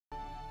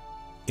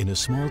In a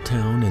small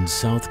town in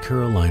South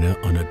Carolina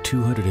on a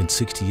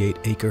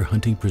 268-acre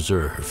hunting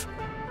preserve,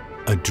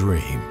 a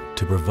dream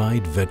to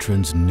provide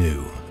veterans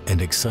new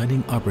and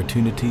exciting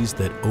opportunities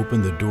that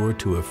open the door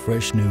to a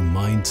fresh new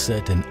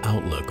mindset and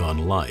outlook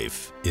on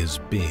life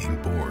is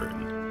being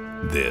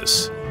born.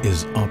 This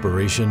is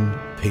Operation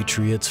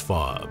Patriots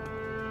FOB.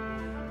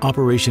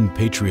 Operation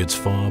Patriots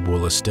FOB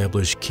will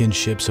establish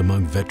kinships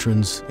among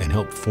veterans and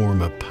help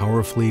form a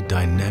powerfully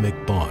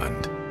dynamic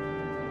bond.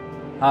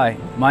 Hi,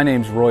 my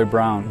name's Roy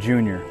Brown,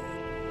 Jr.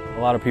 A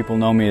lot of people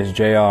know me as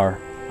JR.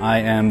 I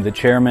am the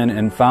chairman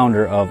and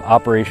founder of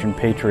Operation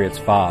Patriots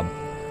FOB.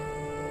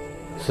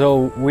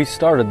 So we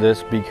started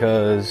this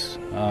because,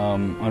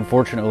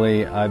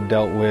 unfortunately, I've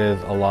dealt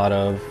with a lot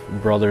of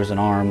brothers in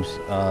arms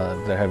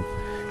that have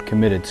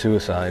committed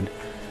suicide.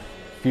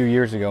 A few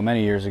years ago,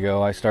 many years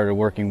ago, I started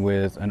working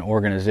with an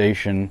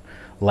organization,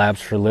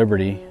 Labs for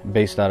Liberty,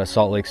 based out of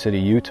Salt Lake City,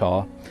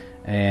 Utah,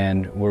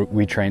 and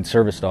we train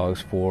service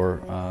dogs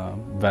for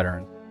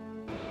veterans.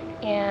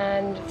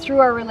 And through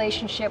our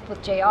relationship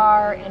with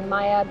JR and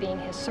Maya being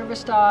his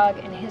service dog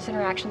and his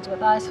interactions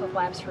with us with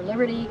Labs for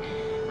Liberty,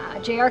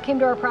 JR came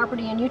to our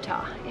property in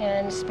Utah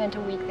and spent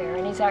a week there,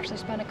 and he's actually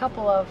spent a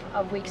couple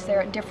of weeks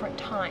there at different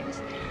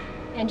times.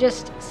 And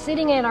just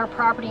sitting at our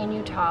property in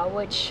Utah,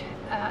 which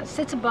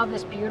sits above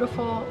this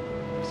beautiful,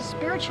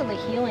 spiritually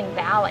healing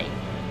valley,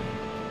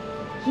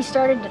 he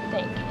started to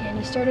think, and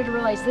he started to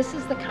realize this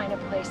is the kind of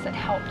place that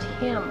helped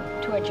him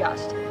to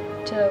adjust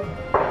to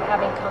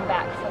having come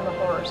back from the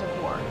horrors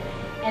of war.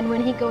 And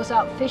when he goes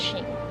out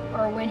fishing,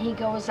 or when he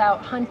goes out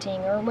hunting,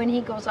 or when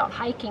he goes out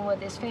hiking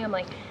with his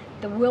family,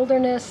 the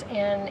wilderness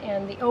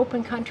and the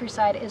open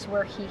countryside is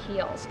where he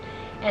heals.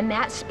 And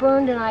that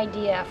spurned an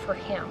idea for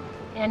him.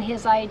 And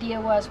his idea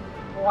was,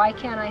 why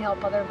can't I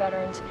help other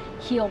veterans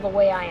heal the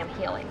way I am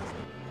healing?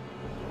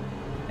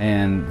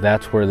 And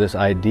that's where this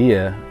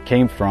idea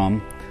came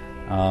from,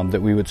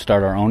 that we would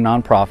start our own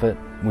nonprofit.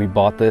 We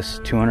bought this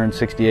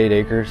 268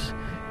 acres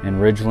in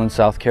Ridgeland,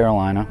 South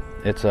Carolina.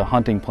 It's a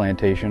hunting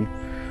plantation.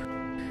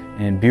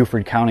 In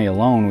Beaufort County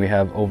alone, we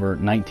have over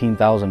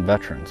 19,000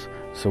 veterans.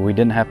 So we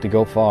didn't have to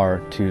go far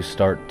to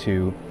start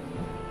to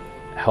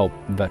help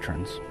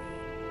veterans.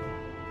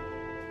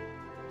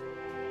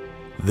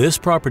 This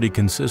property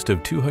consists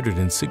of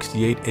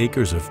 268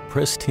 acres of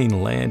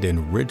pristine land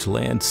in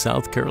Ridgeland,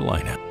 South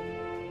Carolina.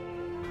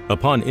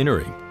 Upon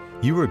entering,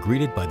 you are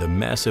greeted by the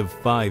massive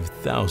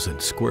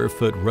 5,000 square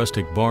foot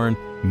rustic barn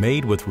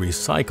made with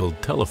recycled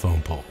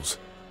telephone poles.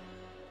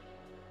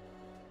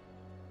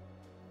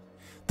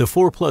 The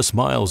 4+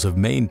 miles of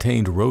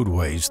maintained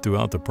roadways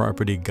throughout the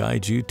property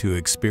guide you to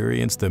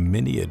experience the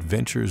many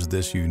adventures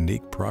this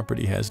unique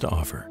property has to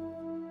offer.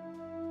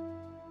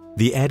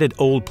 The added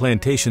old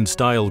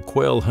plantation-style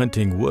quail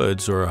hunting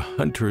woods are a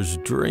hunter's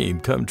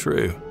dream come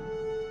true.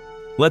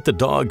 Let the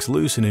dogs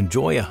loose and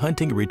enjoy a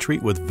hunting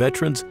retreat with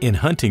veterans in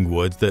hunting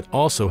woods that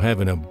also have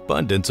an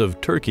abundance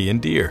of turkey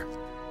and deer.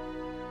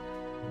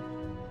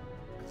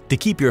 To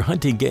keep your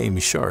hunting game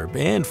sharp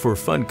and for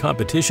fun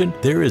competition,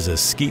 there is a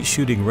skeet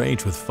shooting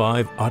range with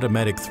 5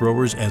 automatic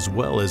throwers as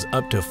well as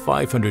up to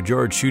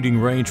 500-yard shooting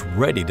range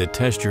ready to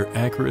test your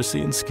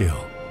accuracy and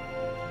skill.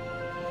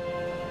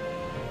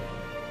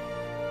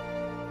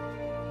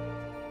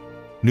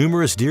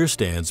 Numerous deer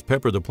stands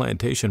pepper the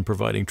plantation,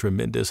 providing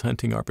tremendous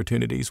hunting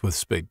opportunities with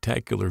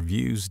spectacular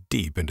views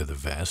deep into the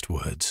vast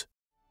woods.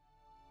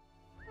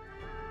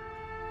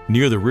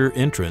 Near the rear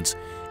entrance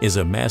is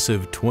a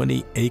massive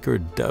 20-acre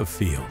dove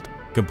field,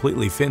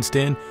 completely fenced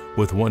in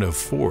with one of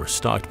 4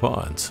 stocked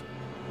ponds.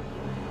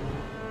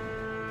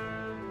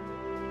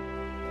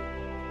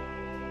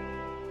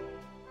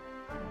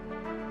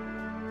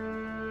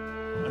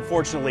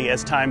 Unfortunately,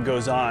 as time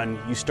goes on,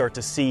 you start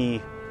to see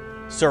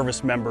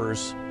service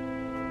members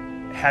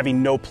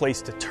having no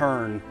place to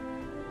turn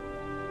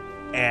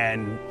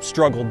and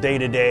struggle day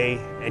to day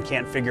and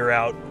can't figure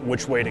out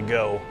which way to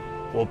go.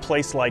 Well, a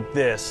place like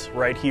this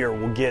right here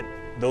will get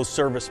those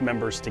service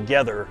members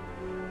together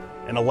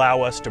and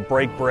allow us to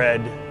break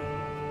bread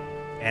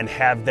and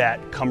have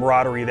that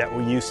camaraderie that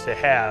we used to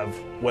have,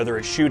 whether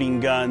it's shooting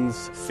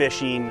guns,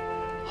 fishing,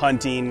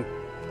 hunting,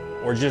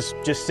 or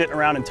just sitting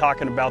around and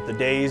talking about the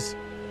days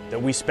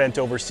that we spent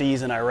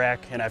overseas in Iraq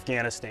and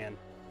Afghanistan.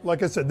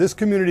 Like I said, this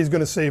community is going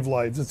to save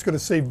lives. It's going to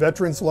save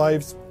veterans'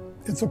 lives.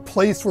 It's a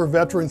place where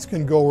veterans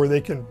can go where they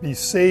can be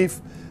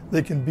safe,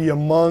 they can be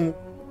among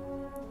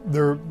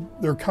their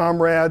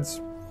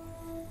comrades,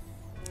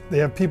 they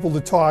have people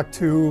to talk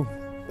to,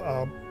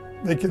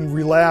 they can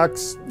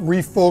relax,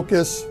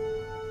 refocus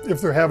if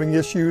they're having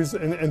issues,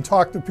 and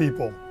talk to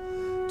people,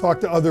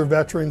 talk to other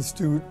veterans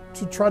to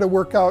try to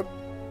work out,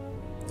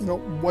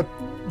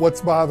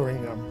 what's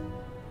bothering them.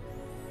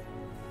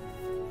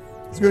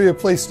 It's going to be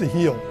a place to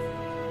heal.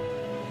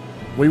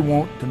 We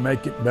want to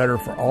make it better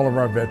for all of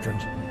our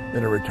veterans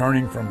that are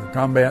returning from the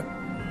combat,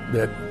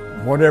 that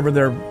whatever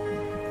their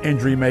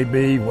injury may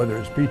be, whether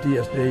it's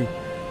PTSD,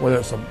 whether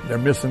it's they're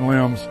missing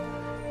limbs,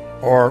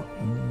 or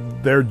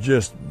they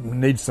just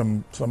need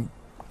some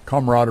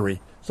camaraderie,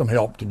 some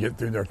help to get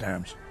through their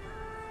times.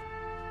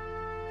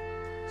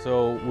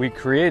 So we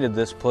created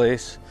this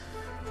place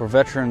for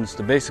veterans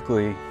to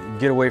basically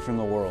get away from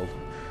the world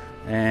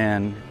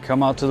and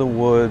come out to the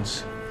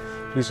woods,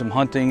 do some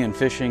hunting and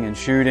fishing and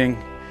shooting,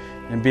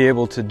 and be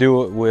able to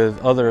do it with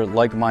other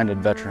like-minded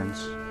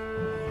veterans.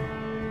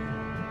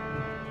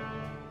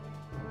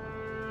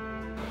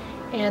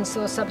 And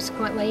so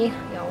subsequently,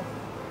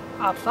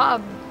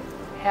 OPFOB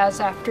has,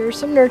 after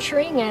some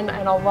nurturing and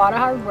a lot of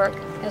hard work,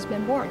 has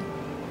been born.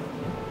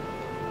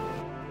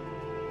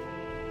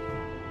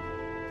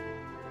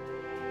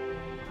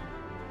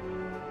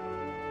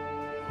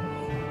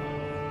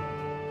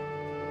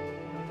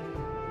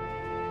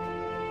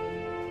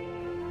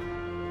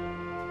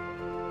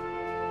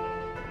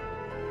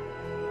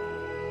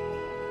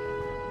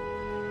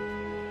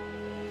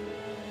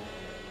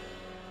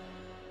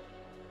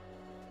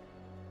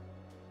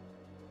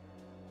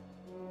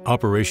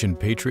 Operation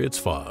Patriots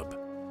FOB.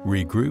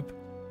 Regroup,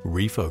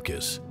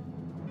 refocus.